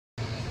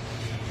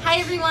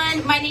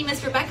everyone, my name is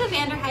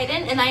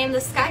VanderHeiden and I am the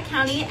Scott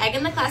County Egg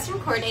in the Classroom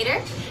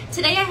Coordinator.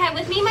 Today I have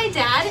with me my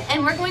dad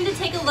and we're going to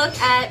take a look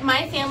at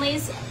my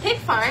family's pig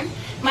farm.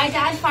 My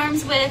dad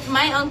farms with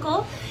my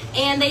uncle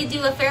and they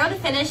do a farrow to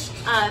finish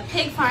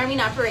pig farming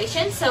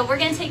operation. So we're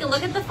going to take a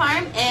look at the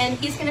farm and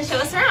he's going to show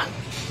us around.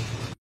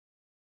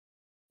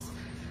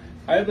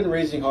 I have been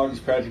raising hogs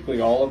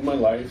practically all of my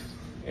life,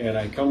 and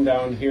I come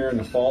down here in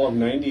the fall of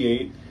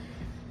 '98,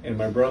 and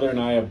my brother and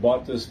I have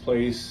bought this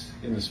place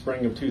in the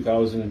spring of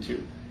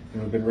 2002,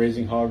 and we've been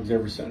raising hogs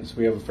ever since.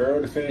 We have a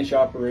farrow to finish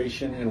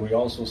operation, and we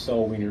also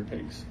sell wiener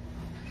pigs.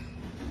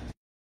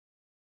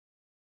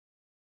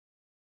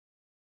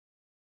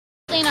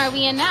 What lane are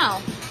we in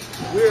now?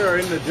 We are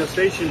in the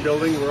gestation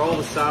building where all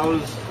the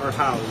sows are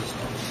housed.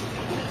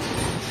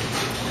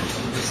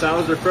 The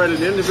sows are fed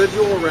an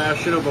individual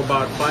ration of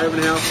about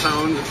 5.5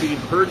 pounds of feed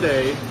per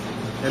day,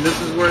 and this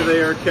is where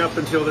they are kept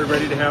until they're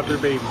ready to have their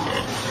babies.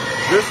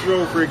 This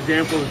row, for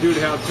example, is due to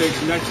have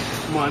pigs next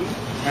month,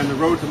 and the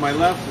row to my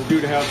left is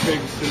due to have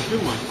pigs in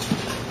 2 months.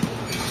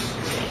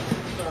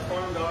 This is our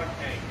farm dog,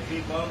 Hank, and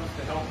he loves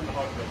to help in the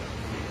hog building.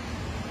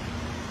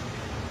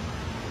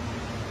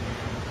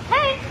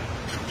 Hey!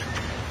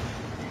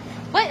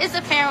 What is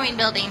a farrowing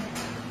building?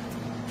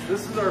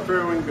 This is our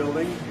farrowing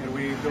building, and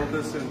we built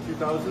this in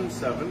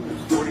 2007.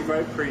 There's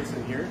 45 crates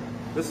in here.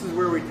 This is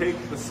where we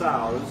take the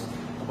sows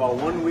about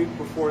 1 week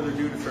before they're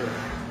due to farrow,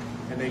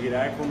 and they get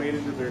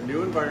acclimated to their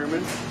new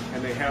environment,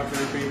 and they have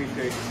their baby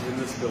pigs in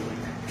this building.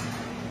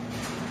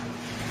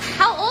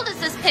 How old is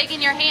this pig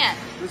in your hand?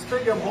 This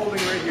pig I'm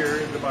holding right here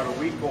is about a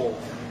week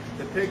old.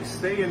 The pigs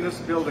stay in this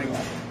building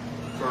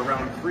for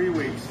around 3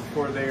 weeks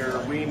before they are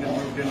weaned and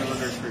moved into the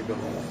nursery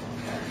building.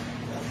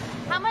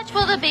 How much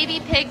will the baby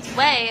pigs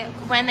weigh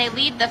when they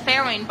leave the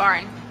farrowing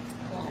barn?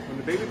 When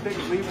the baby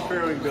pigs leave the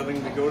farrowing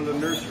building, they go to the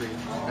nursery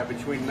at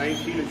between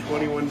 19 and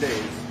 21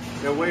 days.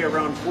 They'll weigh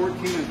around 14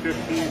 and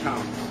 15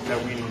 pounds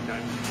at weaning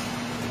time.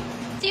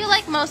 What do you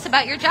like most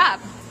about your job?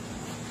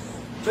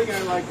 The thing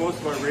I like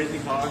most about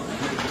raising hogs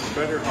is making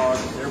better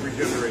hogs every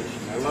generation.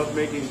 I love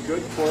making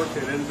good pork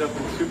that ends up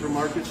in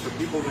supermarkets for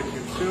people to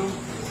consume,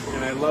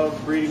 and I love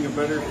breeding a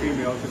better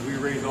female because we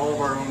raise all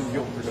of our own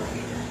gilt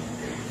production.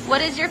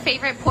 What is your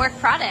favorite pork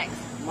product?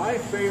 My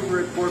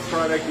favorite pork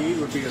product to eat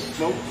would be a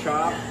smoked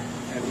chop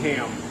and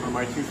ham are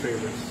my two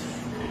favorites.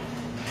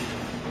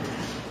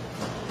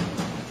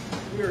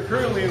 We are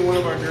currently in one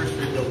of our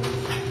nursery buildings.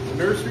 The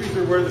nurseries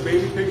are where the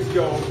baby pigs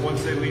go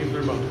once they leave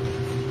their mother.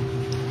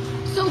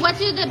 So what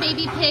do the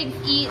baby pigs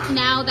eat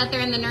now that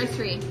they're in the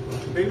nursery?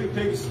 Baby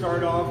pigs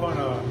start off on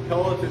a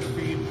pelleted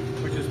feed,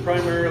 which is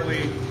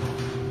primarily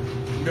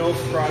milk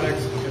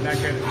products and that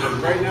kind of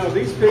thing. Right now,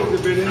 these pigs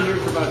have been in here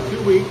for about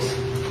 2 weeks,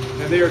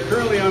 and they are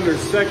currently on their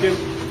second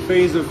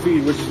phase of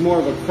feed, which is more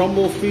of a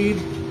crumble feed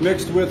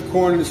mixed with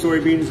corn and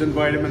soybeans and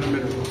vitamin and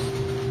minerals.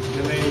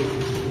 And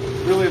they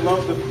really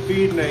love the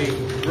feed and they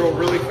grow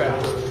really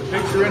fast. The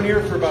pigs are in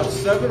here for about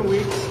 7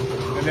 weeks,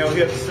 and they'll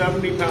hit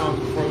 70 pounds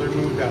before they're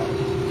moved out.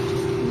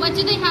 What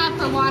do they have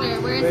for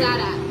water? Where is that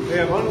at? They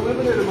have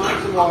unlimited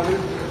amounts of water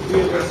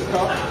via this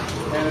cup,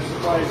 and it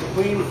supplies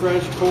clean,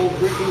 fresh, cold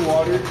drinking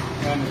water,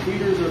 and the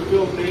feeders are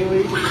filled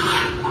daily,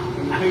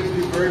 and the pigs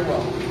do very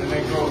well, and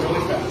they grow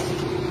really fast.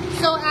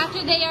 So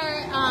after they are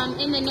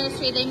in the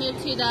nursery, they move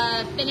to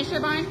the finisher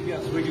barn?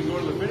 Yes, we can go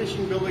to the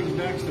finishing buildings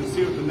next and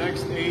see what the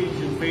next age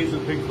and phase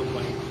of pigs look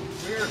like.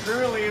 We are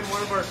currently in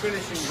one of our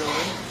finishing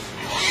buildings.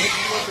 This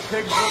is what the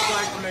pigs look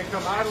like when they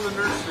come out of the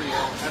nursery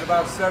at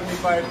about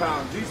 75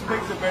 pounds. These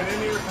pigs have been in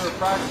here for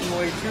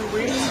approximately 2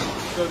 weeks,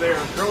 so they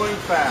are growing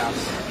fast.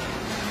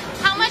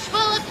 How much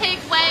will a pig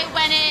weigh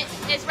when it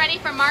is ready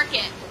for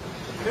market?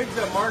 Pigs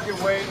at market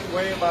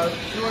weigh about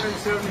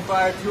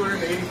 275,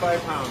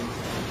 285 pounds.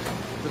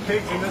 The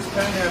pigs in this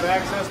pen have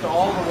access to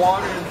all the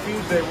water and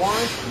feed they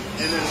want,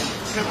 and in a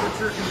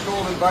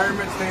temperature-controlled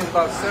environment stays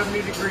about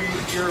 70 degrees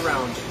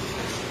year-round.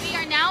 We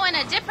are now in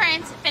a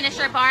different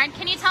finisher barn.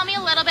 Can you tell me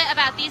a little bit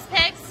about these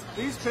pigs?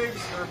 These pigs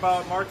are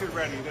about market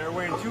ready. They're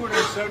weighing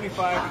 275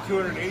 to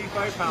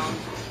 285 pounds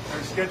and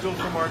are scheduled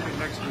for market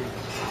next week.